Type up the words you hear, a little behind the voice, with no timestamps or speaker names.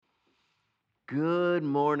Good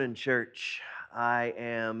morning, church. I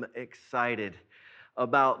am excited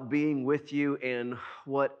about being with you in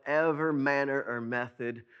whatever manner or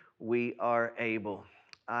method we are able.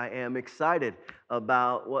 I am excited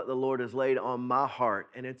about what the Lord has laid on my heart,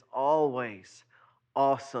 and it's always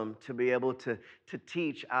awesome to be able to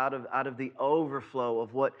teach out of the overflow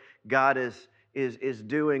of what God is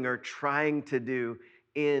doing or trying to do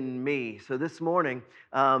in me. So this morning,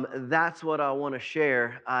 that's what I want to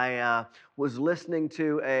share. I was listening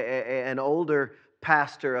to an older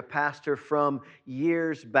pastor, a pastor from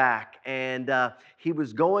years back, and he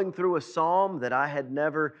was going through a psalm that I had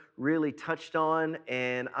never really touched on,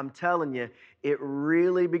 and I'm telling you, it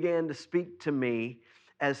really began to speak to me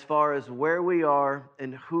as far as where we are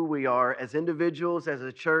and who we are as individuals, as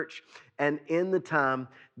a church, and in the time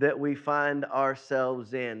that we find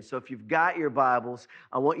ourselves in. So if you've got your Bibles,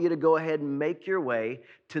 I want you to go ahead and make your way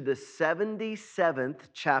to the 77th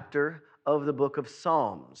chapter of the book of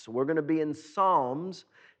Psalms. We're going to be in Psalms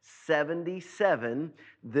 77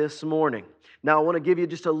 this morning. Now, I want to give you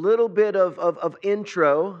just a little bit of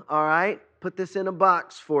intro, all right? Put this in a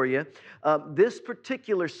box for you. This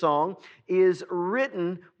particular song is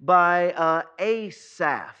written by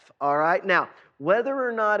Asaph, all right? Now, whether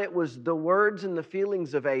or not it was the words and the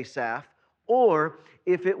feelings of Asaph, or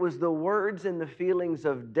if it was the words and the feelings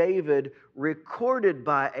of David recorded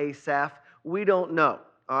by Asaph, we don't know.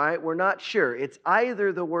 All right, we're not sure. It's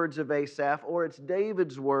either the words of Asaph or it's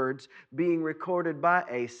David's words being recorded by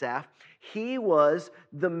Asaph. He was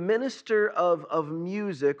the minister of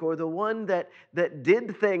music, or the one that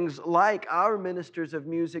did things like our ministers of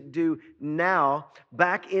music do now,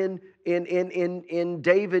 back in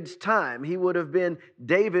David's time. He would have been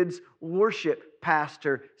David's worship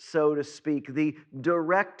pastor, so to speak, the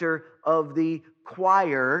director of the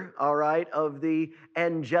choir, all right, of the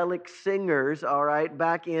angelic singers, all right,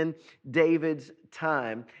 back in David's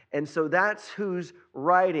time. And so that's who's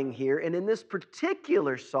writing here. And in this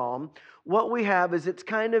particular psalm, what we have is it's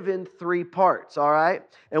kind of in three parts, all right?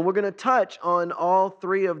 And we're going to touch on all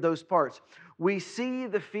three of those parts. We see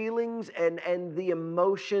the feelings and the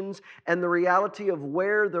emotions and the reality of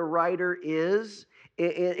where the writer is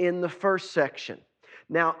in the first section.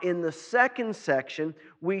 Now, in the second section,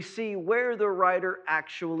 we see where the writer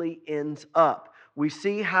actually ends up. We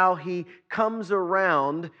see how he comes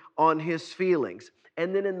around on his feelings.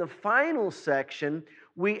 And then in the final section,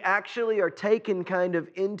 we actually are taken kind of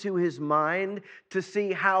into his mind to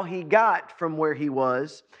see how he got from where he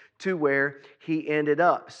was to where he ended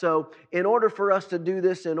up. So in order for us to do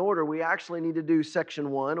this in order, we actually need to do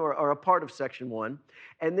section 1 or a part of section 1,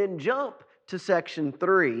 and then jump to section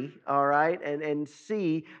 3, all right, and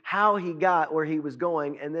see how he got where he was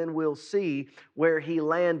going, and then we'll see where he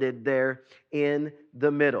landed there in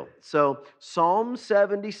the middle. So Psalm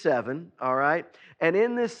 77, all right, and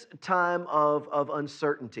in this time of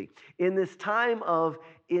uncertainty, in this time of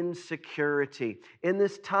insecurity, in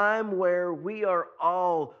this time where we are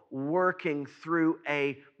all working through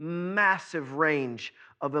a massive range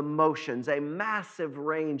of emotions, a massive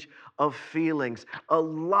range of feelings, a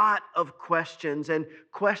lot of questions, and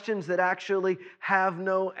questions that actually have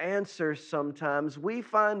no answers sometimes. We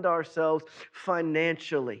find ourselves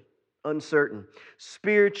financially uncertain,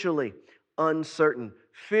 spiritually uncertain,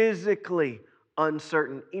 physically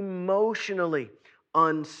uncertain, emotionally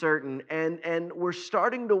uncertain, and we're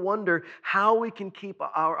starting to wonder how we can keep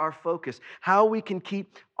our focus, how we can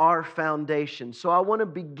keep our foundation. So I want to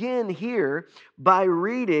begin here by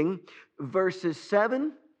reading verses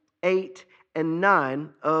 7, 8, and 9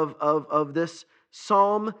 of this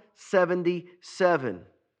Psalm 77.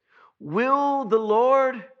 Will the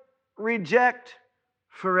Lord reject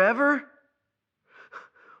forever?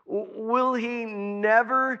 Will he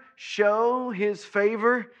never show his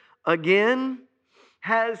favor again?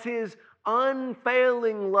 Has his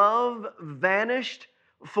unfailing love vanished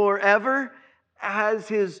forever? Has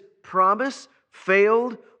his promise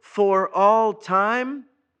failed for all time?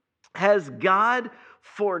 Has God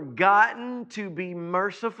forgotten to be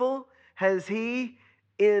merciful? Has he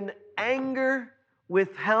in anger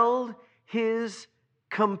withheld his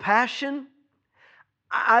compassion?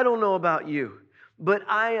 I don't know about you, but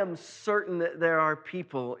I am certain that there are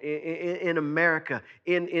people in America,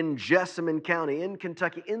 in Jessamine County, in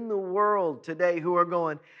Kentucky, in the world today who are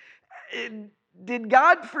going, did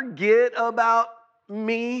God forget about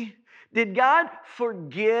me? Did God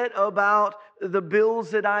forget about the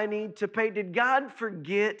bills that I need to pay? Did God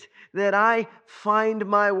forget that I find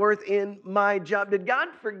my worth in my job? Did God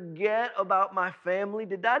forget about my family?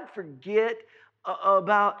 Did God forget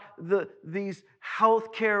about these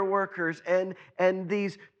healthcare workers and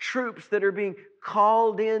these troops that are being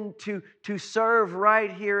called in to serve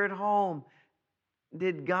right here at home.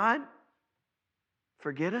 Did God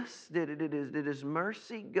forget us? Did His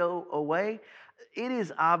mercy go away? It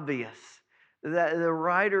is obvious that the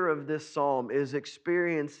writer of this psalm is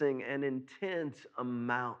experiencing an intense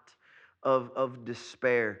amount of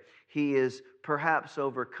despair. He is perhaps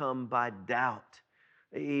overcome by doubt.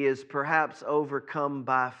 He is perhaps overcome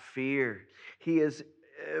by fear. He is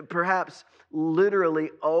perhaps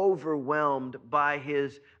literally overwhelmed by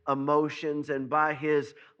his emotions and by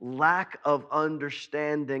his lack of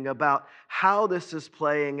understanding about how this is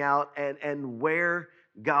playing out and where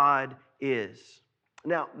God is.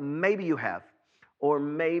 Now, maybe you have, or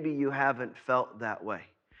maybe you haven't felt that way.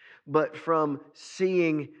 But from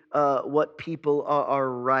seeing what people are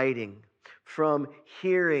writing, from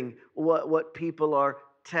hearing what people are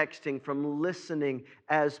texting, from listening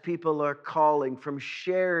as people are calling, from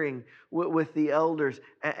sharing with the elders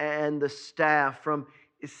and the staff, from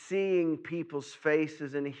seeing people's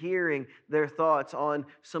faces and hearing their thoughts on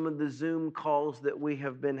some of the Zoom calls that we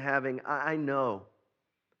have been having, I know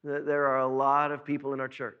that there are a lot of people in our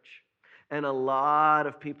church and a lot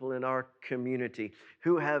of people in our community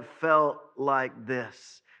who have felt like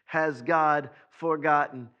this. Has God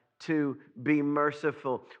forgotten to be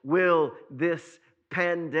merciful? Will this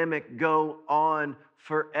pandemic go on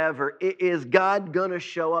forever? Is God going to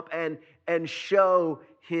show up and show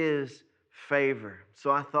His favor?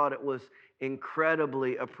 So I thought it was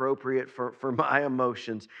incredibly appropriate for my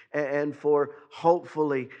emotions and for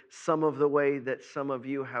hopefully some of the way that some of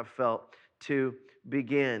you have felt to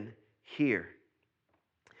begin here.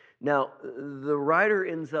 Now, the writer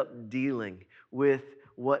ends up dealing with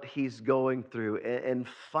what he's going through and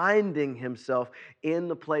finding himself in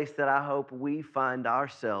the place that I hope we find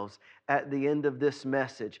ourselves at the end of this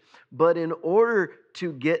message. But in order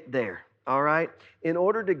to get there, all right, in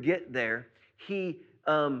order to get there, he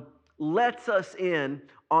lets us in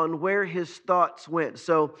on where his thoughts went.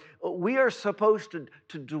 So we are supposed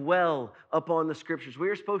to dwell upon the Scriptures. We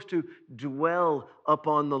are supposed to dwell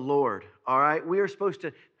upon the Lord, all right? We are supposed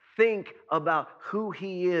to think about who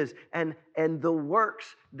He is and the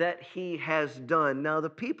works that He has done. Now, the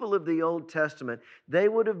people of the Old Testament, they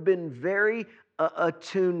would have been very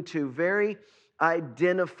attuned to, very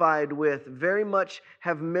identified with, very much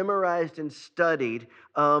have memorized and studied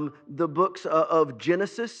the books of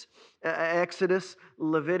Genesis, Exodus,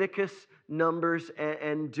 Leviticus, Numbers,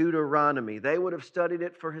 and Deuteronomy. They would have studied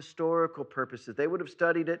it for historical purposes. They would have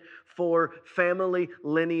studied it for family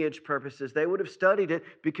lineage purposes. They would have studied it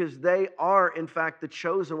because they are, in fact, the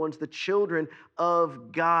chosen ones, the children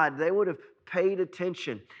of God. They would have paid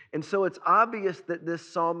attention. And so it's obvious that this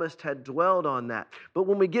psalmist had dwelled on that. But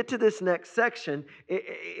when we get to this next section,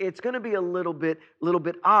 it's going to be a little bit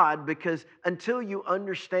odd, because until you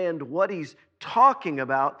understand what he's talking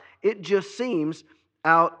about, it just seems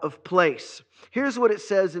out of place. Here's what it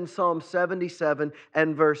says in Psalm 77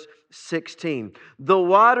 and verse 16. The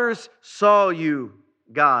waters saw you,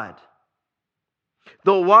 God.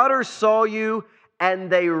 The waters saw you, and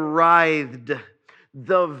they writhed.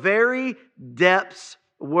 The very depths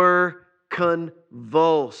were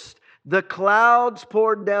convulsed. The clouds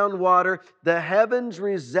poured down water. The heavens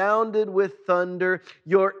resounded with thunder.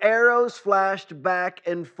 Your arrows flashed back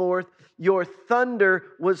and forth. Your thunder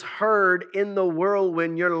was heard in the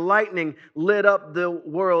whirlwind. Your lightning lit up the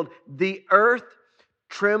world. The earth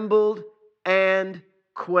trembled and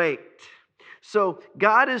quaked. So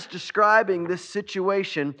God is describing this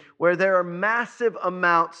situation where there are massive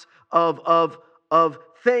amounts of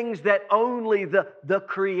things that only the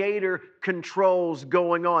Creator controls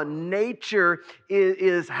going on. Nature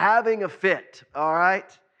is having a fit, all right?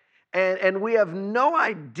 And we have no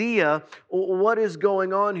idea what is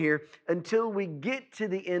going on here until we get to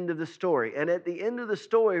the end of the story. And at the end of the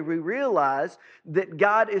story, we realize that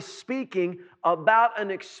God is speaking about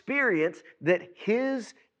an experience that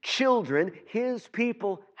His children, His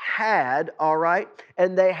people had, all right?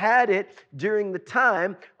 And they had it during the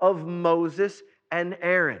time of Moses and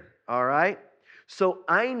Aaron, all right? So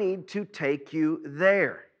I need to take you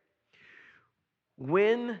there.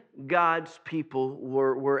 When God's people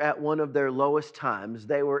were at one of their lowest times,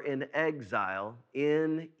 they were in exile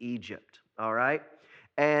in Egypt, all right?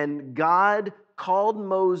 And God called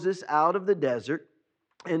Moses out of the desert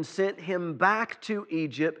and sent him back to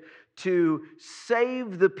Egypt to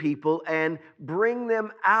save the people and bring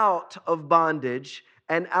them out of bondage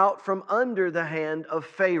and out from under the hand of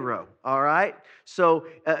Pharaoh, all right? So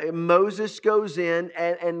Moses goes in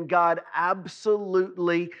and God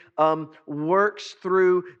absolutely works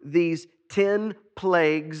through these 10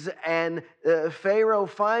 plagues, and Pharaoh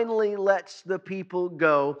finally lets the people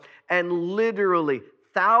go, and literally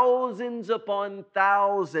thousands upon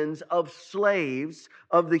thousands of slaves,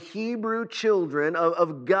 of the Hebrew children,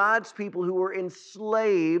 of God's people who were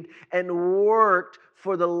enslaved and worked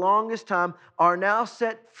for the longest time, are now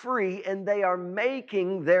set free, and they are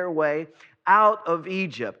making their way out of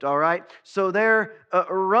Egypt, all right? So they're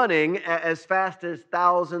running as fast as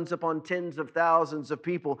thousands upon tens of thousands of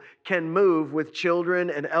people can move, with children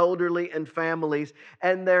and elderly and families,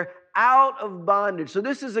 and they're out of bondage. So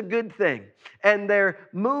this is a good thing. And they're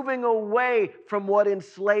moving away from what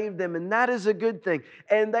enslaved them, and that is a good thing.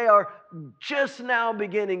 And they are just now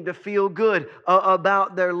beginning to feel good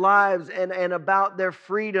about their lives and about their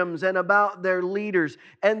freedoms and about their leaders.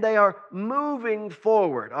 And they are moving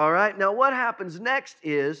forward, all right? Now what happens next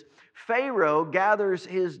is Pharaoh gathers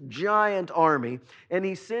his giant army, and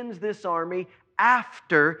he sends this army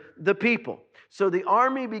after the people. So the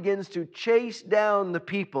army begins to chase down the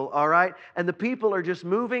people, all right? And the people are just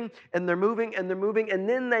moving, and they're moving, and they're moving, and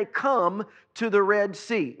then they come to the Red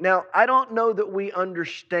Sea. Now, I don't know that we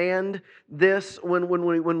understand this when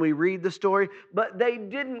we read the story, but they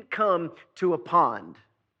didn't come to a pond.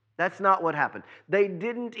 That's not what happened. They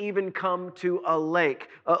didn't even come to a lake.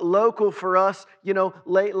 Local for us,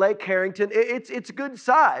 Lake Harrington, it's good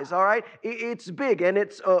size, all right? It's big, and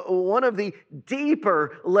it's one of the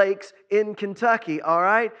deeper lakes in Kentucky, all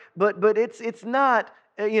right? But it's not,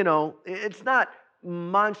 it's not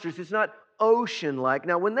monstrous. It's not ocean-like.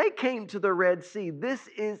 Now, when they came to the Red Sea, this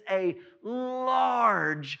is a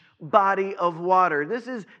large body of water. This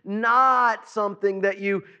is not something that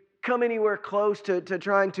you come anywhere close to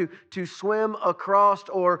trying to swim across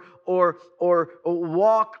or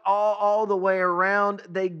walk all the way around.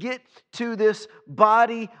 They get to this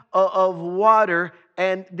body of water,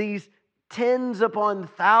 and these tens upon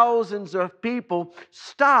thousands of people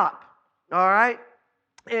stop, all right?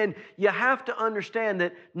 And you have to understand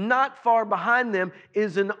that not far behind them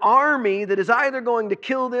is an army that is either going to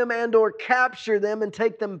kill them and or capture them and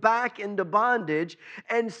take them back into bondage.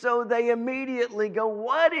 And so they immediately go,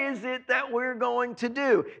 what is it that we're going to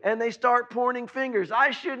do? And they start pointing fingers.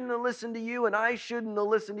 I shouldn't have listened to you, and I shouldn't have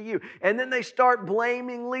listened to you. And then they start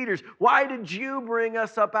blaming leaders. Why did you bring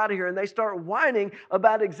us up out of here? And they start whining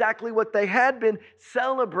about exactly what they had been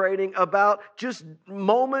celebrating about just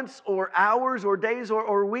moments or hours or days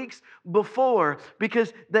or weeks before,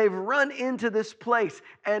 because they've run into this place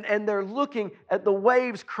and they're looking at the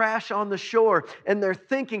waves crash on the shore, and they're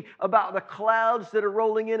thinking about the clouds that are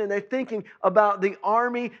rolling in, and they're thinking about the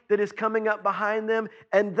army that is coming up behind them,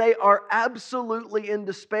 and they are absolutely in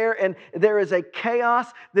despair, and there is a chaos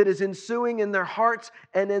that is ensuing in their hearts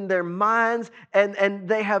and in their minds, and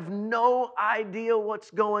they have no idea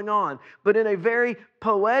what's going on. But in a very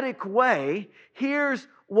poetic way, here's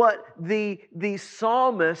what the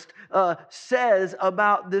psalmist says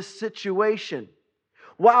about this situation.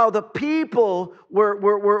 While the people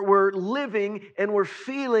were living and were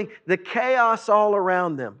feeling the chaos all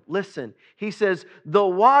around them, listen, he says, the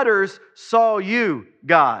waters saw you,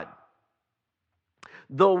 God.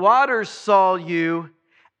 The waters saw you,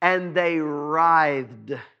 and they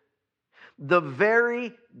writhed. The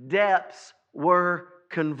very depths were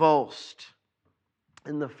convulsed.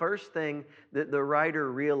 And the first thing that the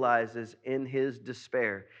writer realizes in his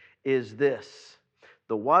despair is this: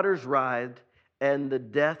 the waters writhed and the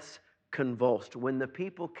depths convulsed. When the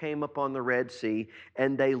people came up on the Red Sea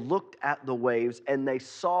and they looked at the waves and they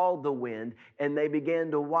saw the wind and they began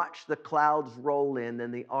to watch the clouds roll in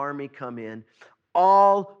and the army come in,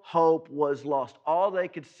 all hope was lost. All they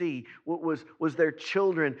could see was their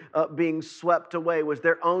children being swept away, was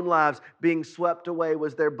their own lives being swept away,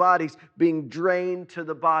 was their bodies being drained to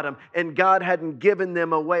the bottom. And God hadn't given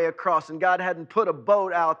them a way across, and God hadn't put a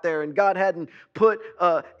boat out there, and God hadn't put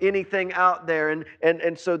anything out there.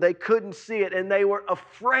 And so they couldn't see it, and they were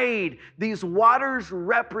afraid. These waters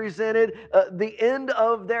represented the end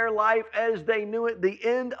of their life as they knew it, the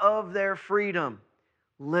end of their freedom.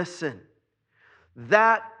 Listen.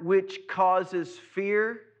 That which causes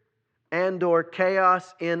fear and or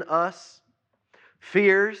chaos in us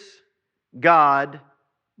fears God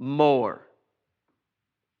more.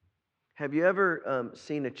 Have you ever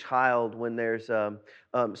seen a child when there's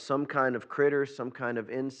some kind of critter, some kind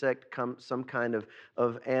of insect, some kind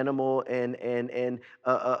of animal, and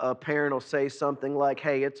a parent will say something like,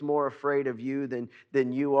 hey, it's more afraid of you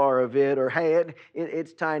than you are of it, or hey,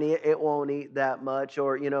 it's tiny, it won't eat that much,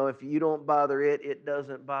 or if you don't bother it, it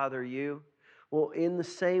doesn't bother you. Well, in the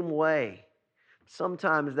same way,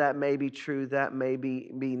 Sometimes that may be true, that may be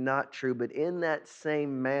not true, but in that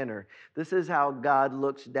same manner, this is how God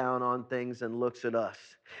looks down on things and looks at us.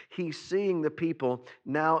 He's seeing the people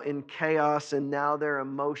now in chaos and now their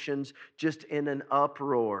emotions just in an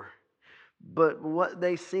uproar. But what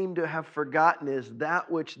they seem to have forgotten is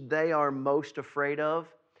that which they are most afraid of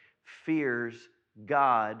fears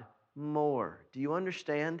God more. Do you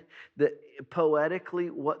understand that poetically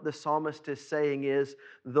what the psalmist is saying is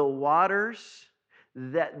the waters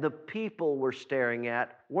that the people were staring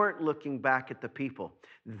at weren't looking back at the people.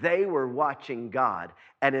 They were watching God.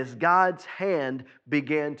 And as God's hand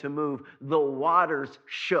began to move, the waters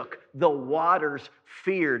shook, the waters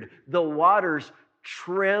feared, the waters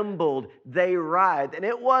trembled, they writhed. And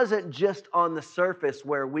it wasn't just on the surface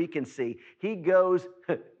where we can see. He goes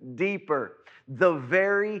deeper. The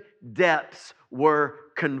very depths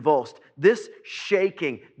were convulsed. This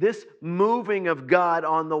shaking, this moving of God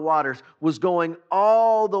on the waters was going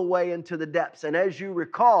all the way into the depths. And as you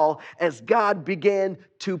recall, as God began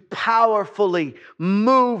to powerfully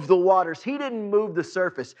move the waters, He didn't move the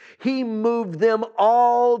surface. He moved them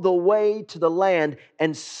all the way to the land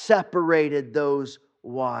and separated those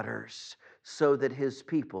waters so that His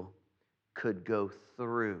people could go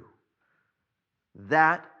through.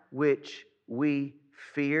 That which we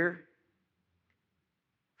fear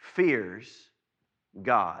fears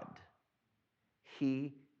God.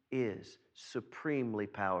 He is supremely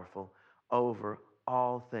powerful over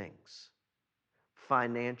all things.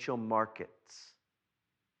 Financial markets,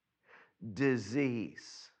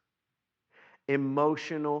 disease,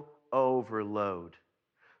 emotional overload,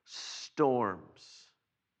 storms.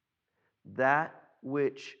 That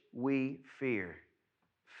which we fear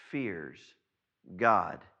fears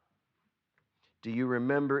God. Do you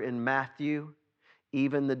remember in Matthew,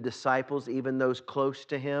 even the disciples, even those close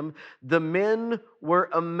to Him, the men were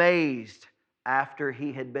amazed after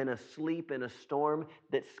He had been asleep in a storm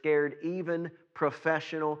that scared even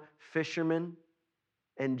professional fishermen.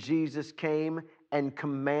 And Jesus came and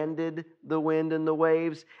commanded the wind and the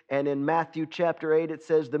waves. And in Matthew chapter 8, it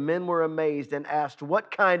says, the men were amazed and asked, what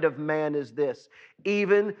kind of man is this?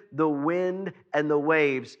 Even the wind and the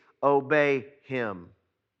waves obey Him.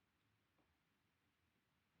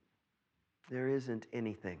 There isn't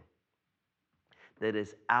anything that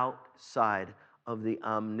is outside of the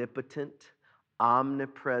omnipotent,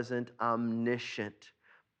 omnipresent, omniscient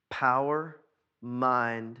power,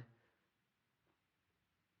 mind,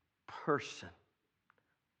 person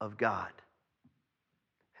of God.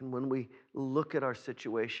 And when we look at our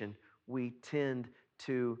situation, we tend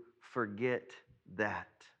to forget that.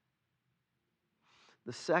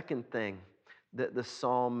 The second thing that the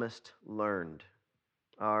psalmist learned,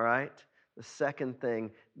 all right? The second thing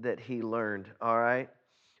that he learned, all right,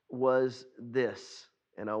 was this.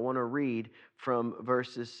 And I want to read from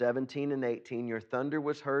verses 17 and 18. Your thunder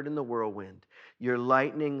was heard in the whirlwind. Your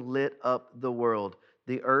lightning lit up the world.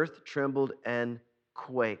 The earth trembled and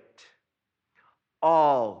quaked.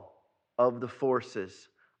 All of the forces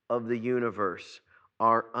of the universe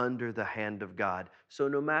are under the hand of God. So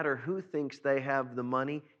no matter who thinks they have the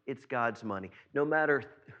money, it's God's money. No matter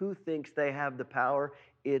who thinks they have the power,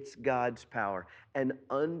 it's God's power. And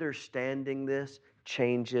understanding this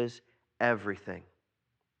changes everything.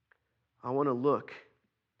 I want to look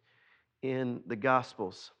in the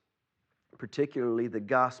Gospels, particularly the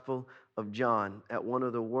Gospel of John, at one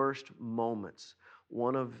of the worst moments,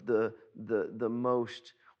 one of the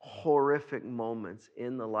most horrific moments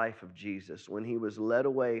in the life of Jesus, when He was led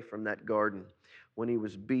away from that garden, when He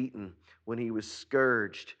was beaten, when He was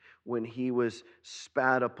scourged, when He was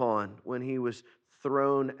spat upon, when He was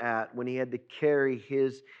thrown at, when He had to carry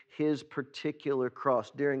His particular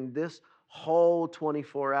cross. During this whole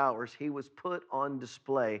 24 hours, He was put on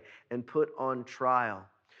display and put on trial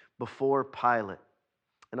before Pilate.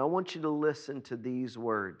 And I want you to listen to these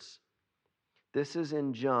words. This is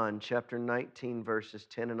in John chapter 19, verses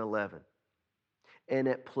 10 and 11. And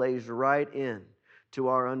it plays right in to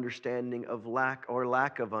our understanding of lack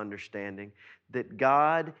of understanding that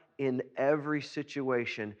God in every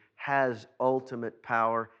situation has ultimate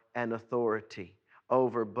power and authority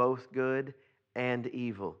over both good and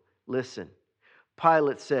evil. Listen,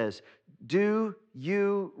 Pilate says, do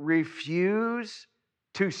you refuse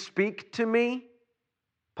to speak to me?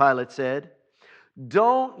 Pilate said,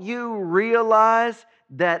 don't you realize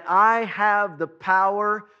that I have the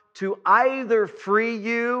power to either free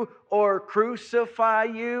you or crucify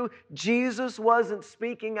you. Jesus wasn't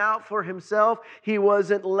speaking out for himself. He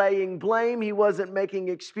wasn't laying blame. He wasn't making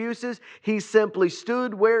excuses. He simply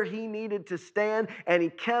stood where he needed to stand, and he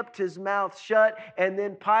kept his mouth shut. And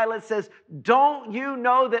then Pilate says, "Don't you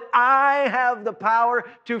know that I have the power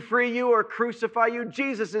to free you or crucify you?"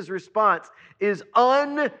 Jesus' response is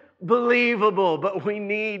unbelievable, but we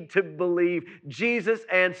need to believe. Jesus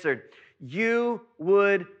answered, "You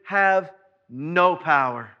would have no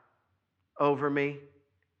power over me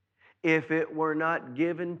if it were not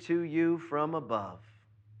given to you from above.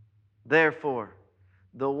 Therefore,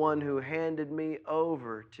 the one who handed me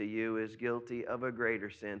over to you is guilty of a greater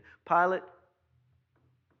sin." Pilate,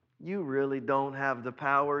 you really don't have the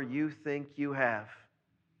power you think you have,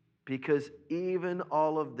 because even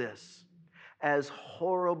all of this, as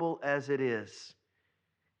horrible as it is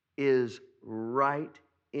right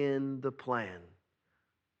in the plan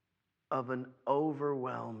of an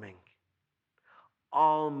overwhelming,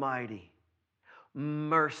 almighty,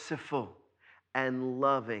 merciful, and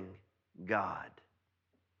loving God.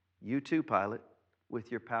 You too, Pilate, with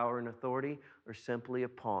your power and authority, are simply a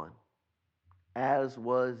pawn, as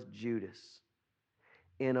was Judas,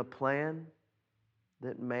 in a plan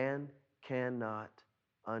that man cannot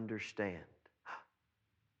understand.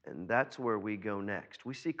 And that's where we go next.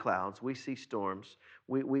 We see clouds, we see storms,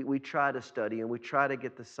 we try to study and we try to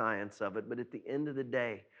get the science of it, but at the end of the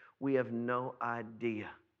day, we have no idea.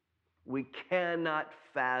 We cannot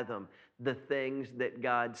fathom the things that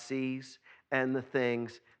God sees and the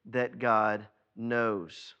things that God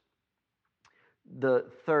knows.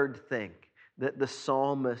 The third thing that the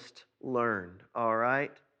psalmist learned, all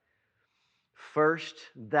right?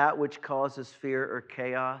 First, that which causes fear or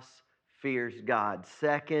chaos fears God.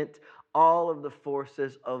 Second, all of the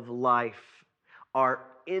forces of life are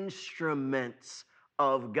instruments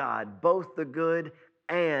of God, both the good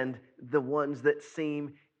and the ones that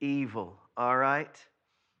seem evil. All right?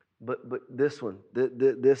 But this one,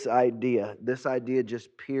 this idea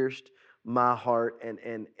just pierced my heart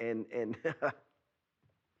and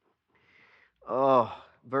oh,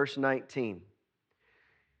 verse 19.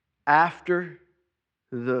 After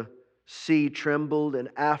the sea trembled, and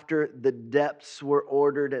after the depths were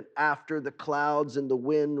ordered, and after the clouds and the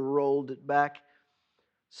wind rolled it back.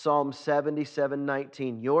 Psalm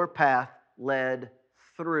 77:19. Your path led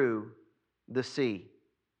through the sea,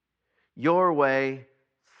 your way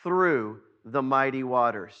through the mighty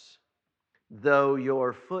waters, though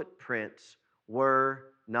your footprints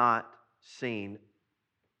were not seen.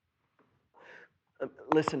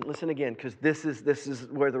 Listen again, because this is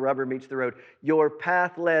where the rubber meets the road. Your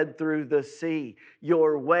path led through the sea,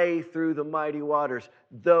 your way through the mighty waters,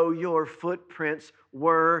 though your footprints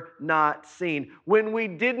were not seen. When we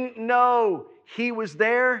didn't know He was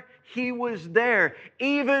there, He was there.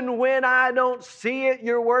 Even when I don't see it,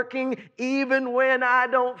 you're working. Even when I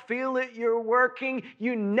don't feel it, you're working.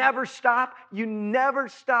 You never stop. You never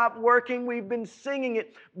stop working. We've been singing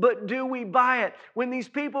it, but do we buy it? When these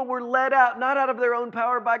people were led out, not out of their own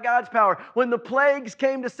power, by God's power. When the plagues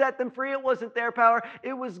came to set them free, it wasn't their power,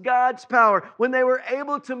 it was God's power. When they were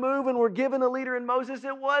able to move and were given a leader in Moses,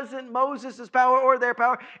 it wasn't Moses' power or their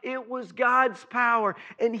power, it was God's power.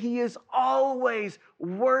 And He is always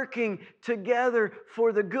working together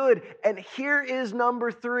for the good. And here is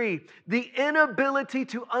number 3. The inability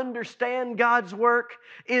to understand God's work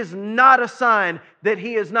is not a sign that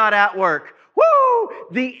He is not at work. Woo!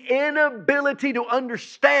 The inability to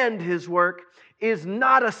understand His work is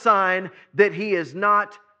not a sign that He is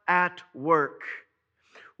not at work.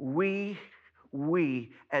 We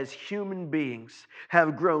as human beings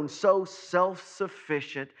have grown so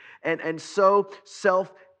self-sufficient and so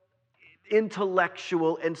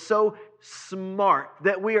intellectual and so smart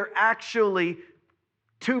that we are actually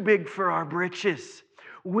too big for our britches.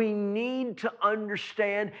 We need to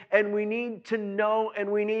understand and we need to know and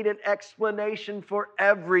we need an explanation for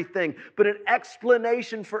everything. But an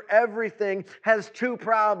explanation for everything has 2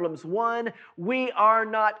 problems. 1, we are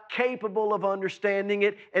not capable of understanding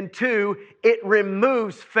it. And 2, it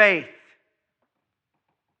removes faith.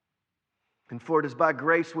 And for it is by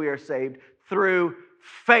grace we are saved through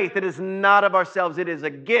faith. It is not of ourselves, it is a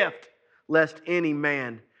gift, lest any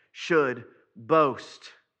man should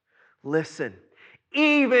boast. Listen,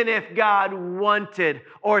 even if God wanted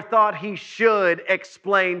or thought He should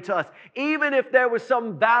explain to us, even if there was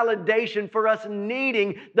some validation for us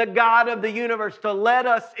needing the God of the universe to let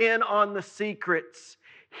us in on the secrets,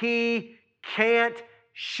 He can't,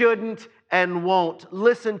 shouldn't, and won't.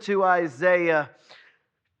 Listen to Isaiah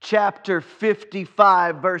chapter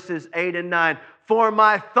 55, verses 8 and 9. For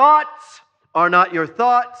my thoughts are not your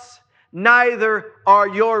thoughts, neither are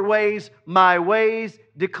your ways my ways,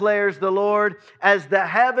 declares the Lord. As the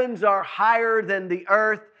heavens are higher than the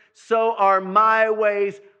earth, so are my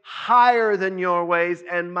ways higher than your ways,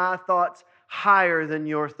 and my thoughts higher than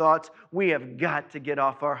your thoughts. We have got to get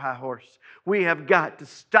off our high horse. We have got to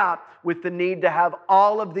stop with the need to have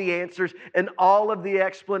all of the answers and all of the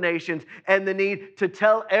explanations and the need to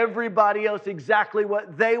tell everybody else exactly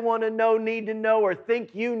what they want to know, need to know, or think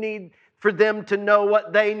you need for them to know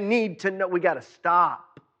what they need to know. We got to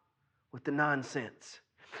stop with the nonsense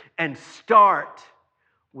and start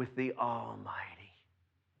with the Almighty.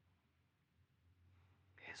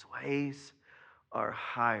 His ways are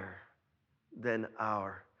higher than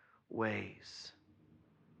our ways.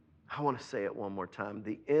 I want to say it one more time.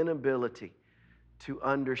 The inability to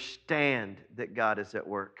understand that God is at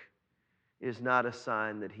work is not a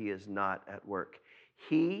sign that He is not at work.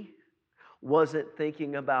 He wasn't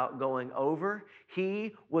thinking about going over.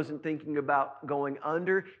 He wasn't thinking about going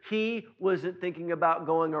under. He wasn't thinking about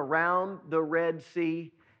going around the Red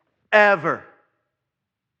Sea ever.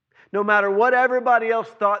 No matter what everybody else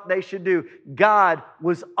thought they should do, God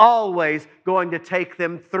was always going to take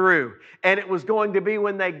them through. And it was going to be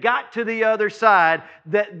when they got to the other side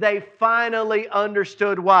that they finally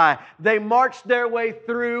understood why. They marched their way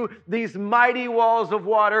through these mighty walls of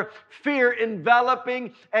water, fear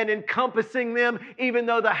enveloping and encompassing them, even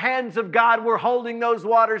though the hands of God were holding those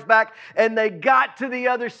waters back. And they got to the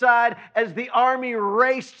other side as the army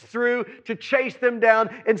raced through to chase them down,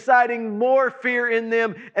 inciting more fear in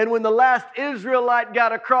them. And when the last Israelite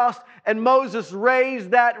got across and Moses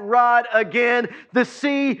raised that rod again, the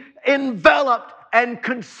sea enveloped and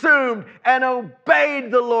consumed and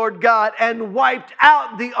obeyed the Lord God and wiped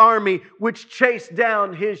out the army which chased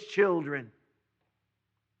down His children.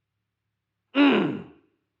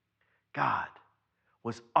 God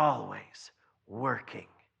was always working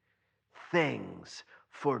things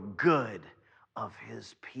for good of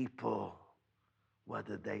His people,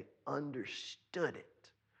 whether they understood it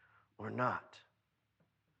or not.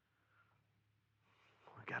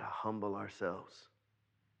 We've got to humble ourselves.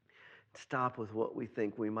 Stop with what we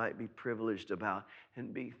think we might be privileged about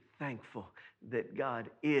and be thankful that God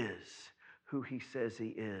is who He says He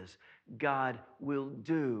is. God will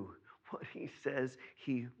do what He says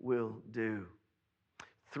He will do.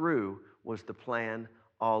 Through was the plan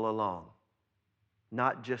all along.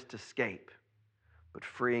 Not just escape, but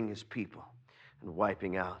freeing His people and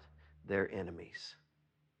wiping out their enemies.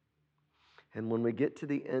 And when we get to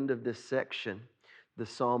the end of this section, the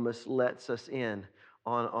psalmist lets us in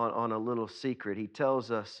on a little secret. He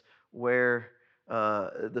tells us where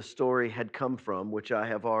the story had come from, which I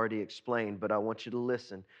have already explained, but I want you to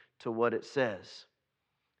listen to what it says.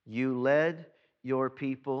 You led your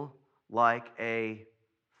people like a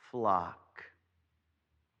flock.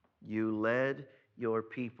 You led your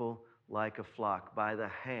people like a flock by the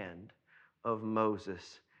hand of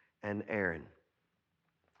Moses and Aaron.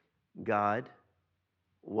 God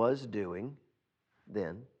was doing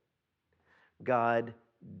then. God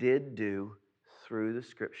did do through the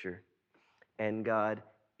Scripture. And God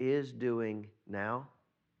is doing now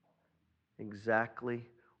exactly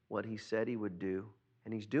what He said He would do.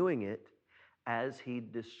 And He's doing it as He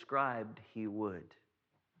described He would.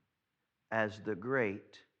 As the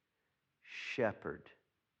great shepherd.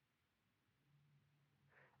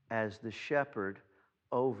 As the shepherd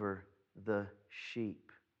over the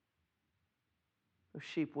sheep. The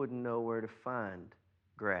sheep wouldn't know where to find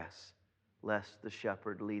grass, lest the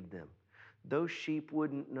shepherd lead them. Those sheep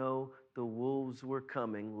wouldn't know the wolves were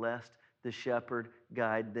coming, lest the shepherd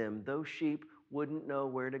guide them. Those sheep wouldn't know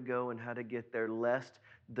where to go and how to get there, lest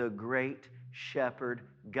the great shepherd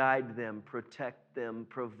guide them, protect them,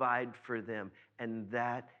 provide for them. And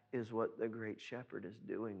that is what the great shepherd is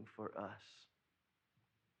doing for us.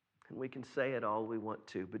 And we can say it all we want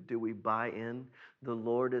to, but do we buy in? The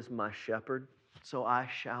Lord is my shepherd, so I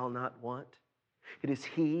shall not want. It is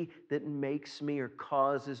He that makes me or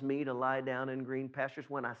causes me to lie down in green pastures.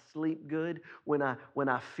 When I sleep good, when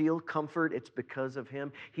I feel comfort, it's because of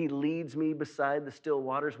Him. He leads me beside the still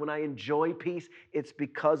waters. When I enjoy peace, it's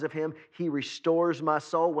because of Him. He restores my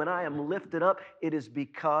soul. When I am lifted up, it is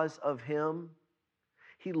because of Him.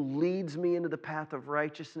 He leads me into the path of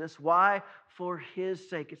righteousness. Why? For His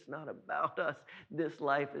sake. It's not about us. This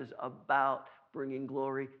life is about bringing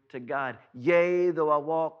glory to God. Yea, though I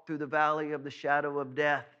walk through the valley of the shadow of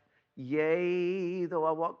death. Yea, though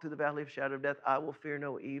I walk through the valley of the shadow of death, I will fear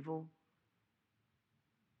no evil.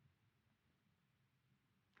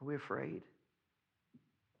 Are we afraid?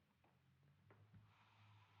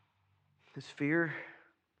 Is fear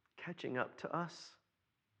catching up to us?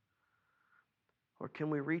 Or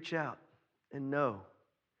can we reach out and know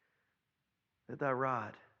that thy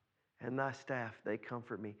rod and thy staff, they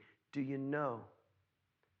comfort me? Do you know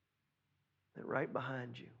that right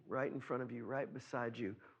behind you, right in front of you, right beside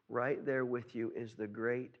you, right there with you is the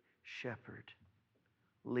great shepherd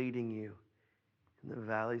leading you in the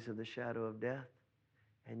valleys of the shadow of death?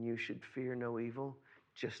 And you should fear no evil,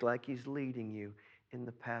 just like he's leading you in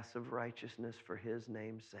the paths of righteousness for his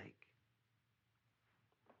name's sake.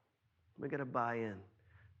 We got to buy in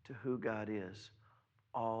to who God is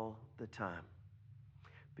all the time.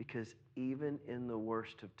 Because even in the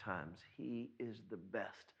worst of times, he is the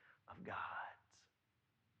best of gods.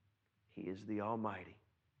 He is the Almighty.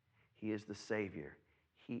 He is the Savior.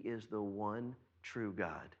 He is the one true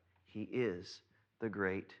God. He is the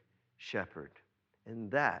great shepherd.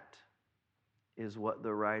 And that is what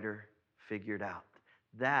the writer figured out.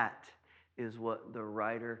 That is what the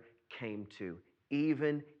writer came to,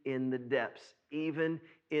 even in the depths, even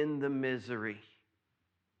in the misery.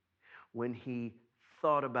 When he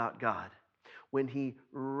thought about God, when he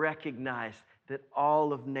recognized that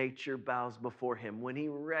all of nature bows before him, when he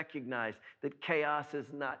recognized that chaos is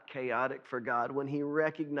not chaotic for God, when he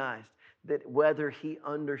recognized that whether he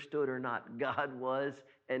understood or not, God was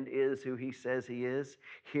and is who he says he is,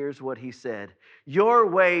 here's what he said: your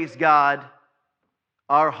ways, God,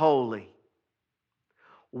 are holy.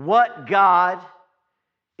 What God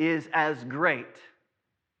is as great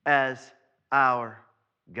as our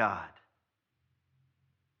God?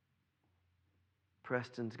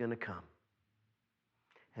 Preston's going to come,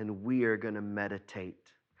 and we are going to meditate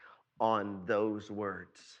on those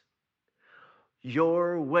words.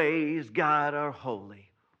 Your ways, God, are holy.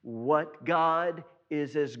 What God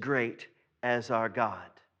is as great as our God?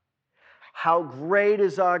 How great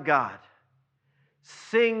is our God?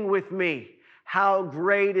 Sing with me. How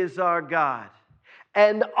great is our God?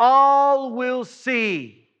 And all will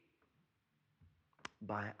see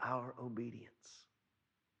by our obedience,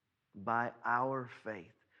 by our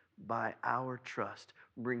faith, by our trust,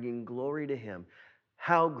 bringing glory to him.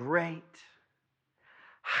 How great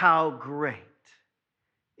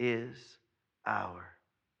is our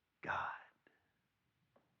God.